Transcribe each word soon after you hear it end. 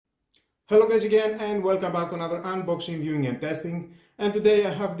Hello guys again, and welcome back to another unboxing, viewing and testing. And today I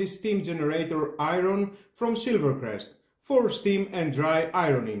have this steam generator iron from Silvercrest for steam and dry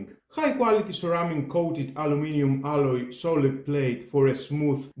ironing. High quality ceramic coated aluminium alloy solid plate for a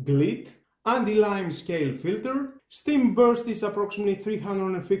smooth glit. Anti-lime scale filter. Steam burst is approximately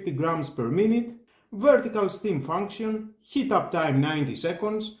 350 grams per minute. Vertical steam function. Heat up time 90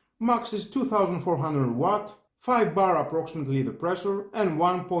 seconds. Max is 2400 watt. 5 bar approximately the pressure, and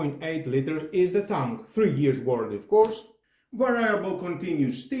 1.8 liter is the tank. 3 years warranty of course. Variable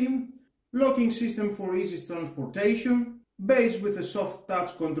continuous steam. Locking system for easy transportation. Base with a soft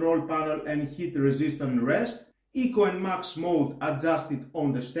touch control panel and heat resistant rest. Eco and max mode adjusted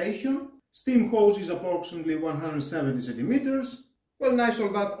on the station. Steam hose is approximately 170 centimeters. Well, nice all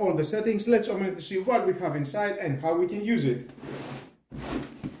that, all the settings. Let's open it to see what we have inside and how we can use it.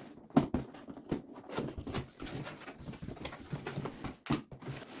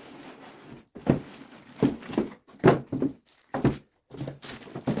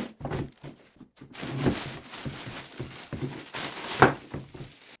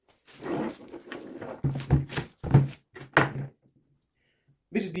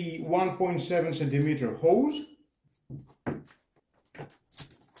 This is the 1.7 centimeter hose.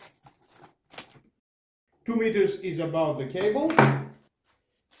 2 meters is about the cable.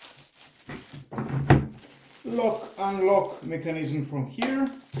 Lock unlock mechanism from here.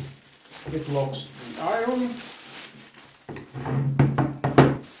 It locks the iron.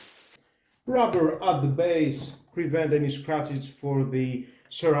 Rubber at the base prevent any scratches for the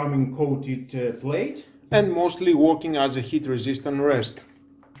ceramic coated plate, and mostly working as a heat resistant rest.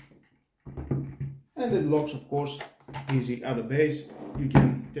 And it locks, of course, easy at the base. You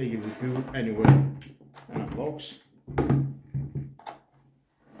can take it with you anywhere, and it locks.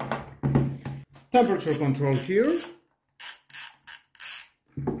 Temperature control here.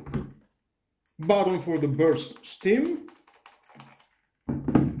 Button for the burst steam.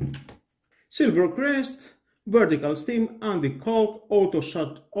 Silvercrest, vertical steam, anti-caulk, auto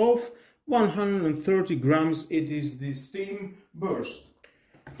shut off. 130 grams, it is the steam burst.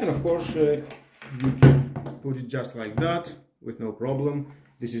 And of course, you can put it just like that with no problem.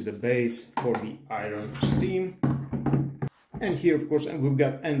 This is the base for the iron steam. And here, of course, and we've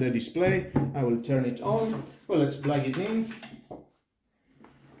got the display. I will turn it on. Well, let's plug it in.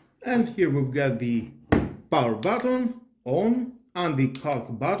 And here we've got the power button on, and the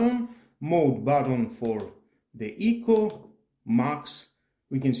caulk button, mode button for the eco, max.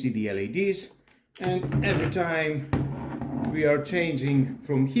 We can see the LEDs, and every time we are changing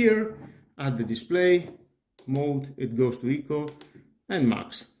from here at the display mode, it goes to eco and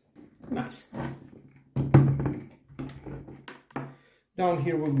max. Nice. Down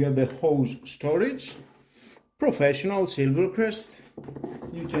here we've got the hose storage. Professional Silvercrest.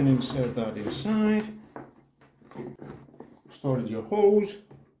 You can insert that inside. Storage your hose.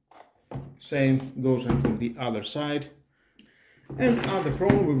 Same goes on from the other side. And at the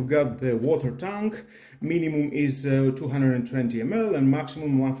front we've got the water tank. Minimum is 220 ml and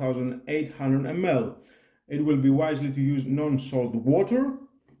maximum 1800 ml. It will be wisely to use non-salt water.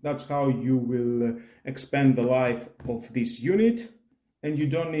 That's how you will expand the life of this unit, and you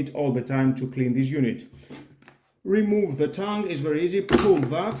don't need all the time to clean this unit. Remove the tank is very easy. Pull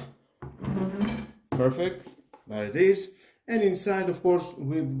that. Perfect. There it is. And inside, of course,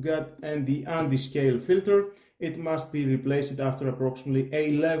 we've got the anti-scale filter. It must be replaced after approximately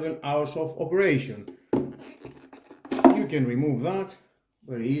 11 hours of operation. You can remove that,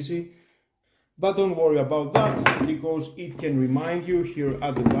 very easy. But don't worry about that, because it can remind you. Here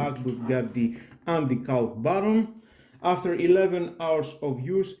at the back we've got the anti-caulk button. After 11 hours of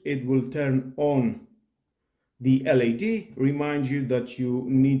use, it will turn on the LED, remind you that you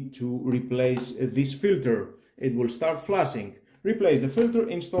need to replace this filter. It will start flashing. Replace the filter,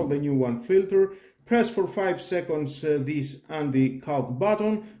 install the new one filter. Press for 5 seconds this anti-caulk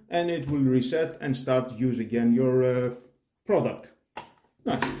button, and it will reset and start use again your product.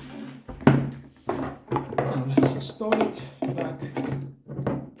 Nice. Now let's install it back.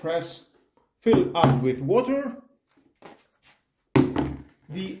 Press, fill up with water.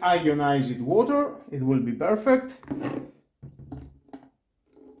 The ionized water, it will be perfect.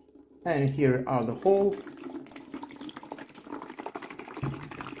 And here are the holes.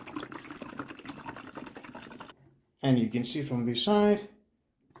 And you can see from this side.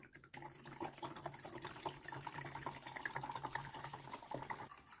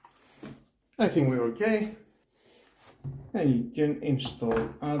 I think we're okay. And you can install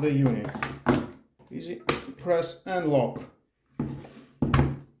other unit. Easy, press and lock.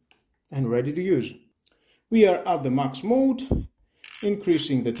 And ready to use. We are at the max mode.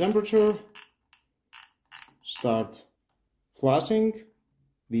 increasing the temperature, start flashing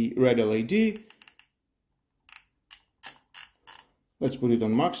the red LED. Let's put it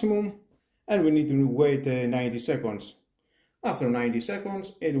on maximum, and we need to wait 90 seconds. After 90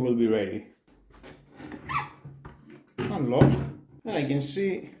 seconds it will be ready. Unlock, and I can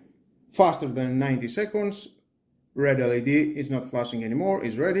see faster than 90 seconds, red LED is not flashing anymore,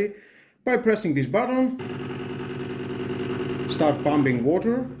 is ready. By pressing this button, start pumping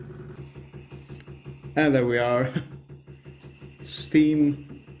water, and there we are.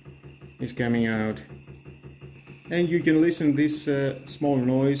 Steam is coming out, and you can listen this small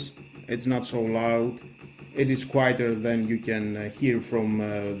noise. It's not so loud, it is quieter than you can hear from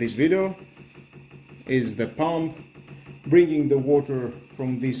this video. Is the pump bringing the water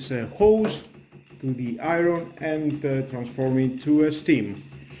from this hose to the iron and transforming it to steam.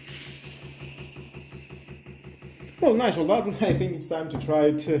 Well, nice all that. I think it's time to try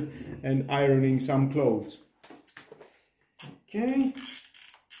it and ironing some clothes. Okay,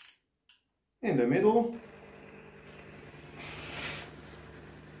 in the middle.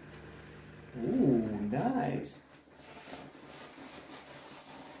 Ooh, nice.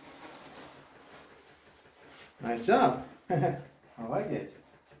 Nice job. I like it.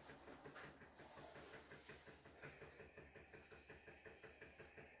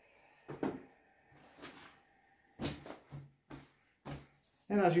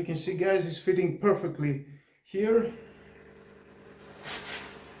 And as you can see, guys, it's fitting perfectly here.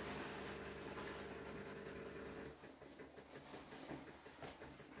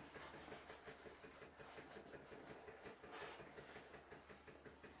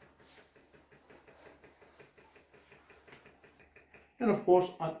 And of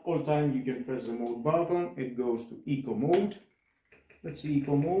course, at all times you can press the mode button, it goes to eco mode. Let's see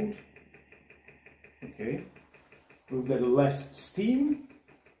eco mode. Okay, we've got less steam.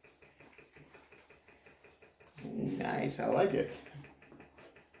 Nice, I like it.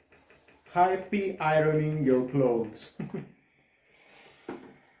 Happy ironing your clothes.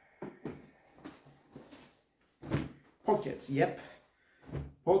 Pockets, yep.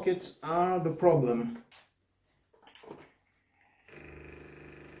 Pockets are the problem.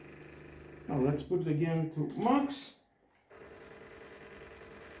 Now let's put it again to max.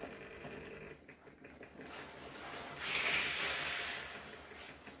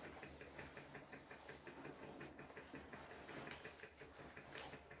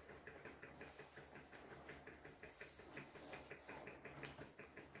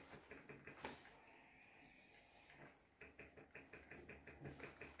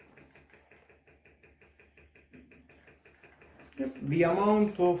 Yep, the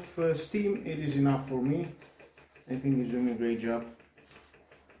amount of steam, it is enough for me. I think he's doing a great job.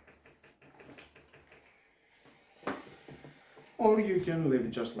 Or you can leave it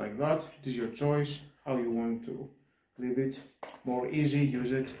just like that. It is your choice how you want to leave it. More easy,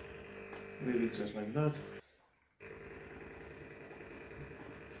 use it. Leave it just like that.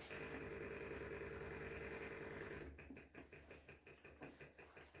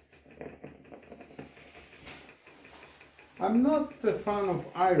 I'm not a fan of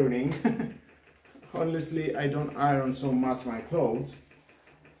ironing. Honestly, I don't iron so much my clothes.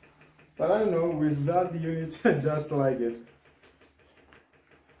 But I don't know, with that unit, I just like it.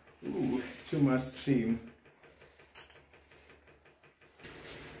 Ooh, too much steam.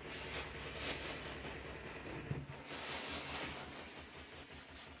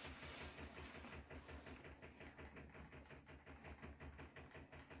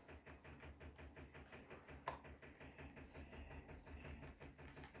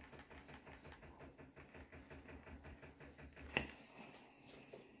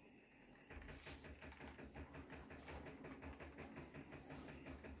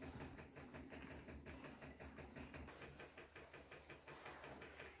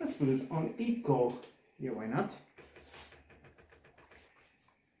 Let's put it on eco. Yeah, why not?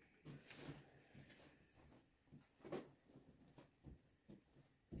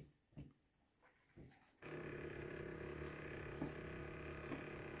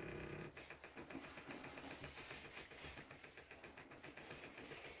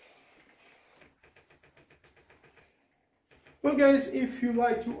 Well guys, if you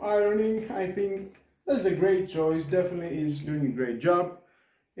like to ironing, I think that's a great choice. Definitely is doing a great job.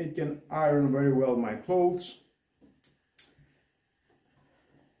 It can iron very well my clothes.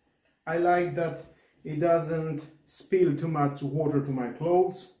 I like that it doesn't spill too much water to my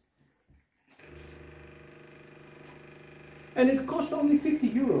clothes. And it cost only 50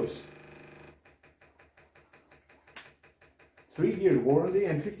 euros. 3-year warranty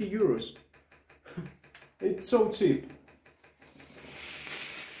and 50 euros. It's so cheap.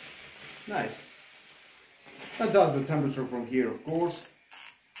 Nice. Adjust the temperature from here, of course,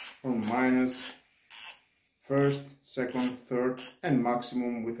 from minus, first, second, third, and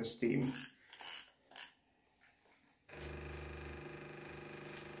maximum with a steam.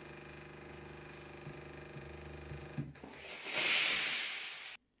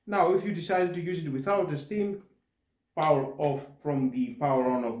 Now, if you decide to use it without the steam, power off from the power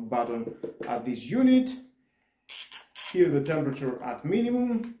on off button at this unit. Here the temperature at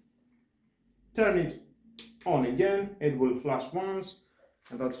minimum. Turn it on again, it will flash once,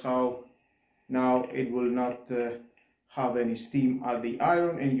 and that's how now it will not have any steam at the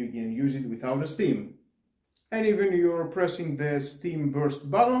iron, and you can use it without the steam. And even you're pressing the steam burst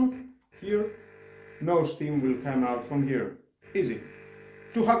button here, no steam will come out from here. Easy.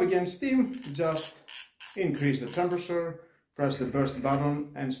 To have again steam, just increase the temperature, press the burst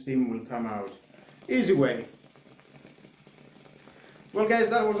button, and steam will come out. Easy way. Well guys,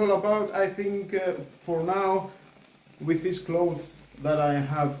 that was all about. I think for now, with these clothes that I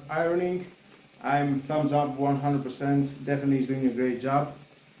have ironing, I'm thumbs up 100%. Definitely is doing a great job.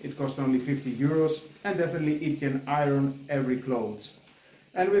 It cost only 50 euros, and definitely it can iron every clothes.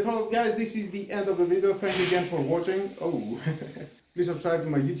 And with all guys, this is the end of the video. Thank you again for watching. Oh, please subscribe to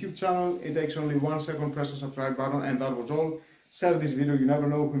my YouTube channel. It takes only 1 second. Press the subscribe button, and that was all. Share this video, you never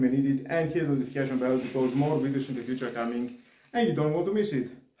know who may need it, and hit the notification bell because more videos in the future are coming and you don't want to miss it.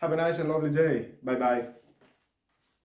 Have a nice and lovely day. Bye bye.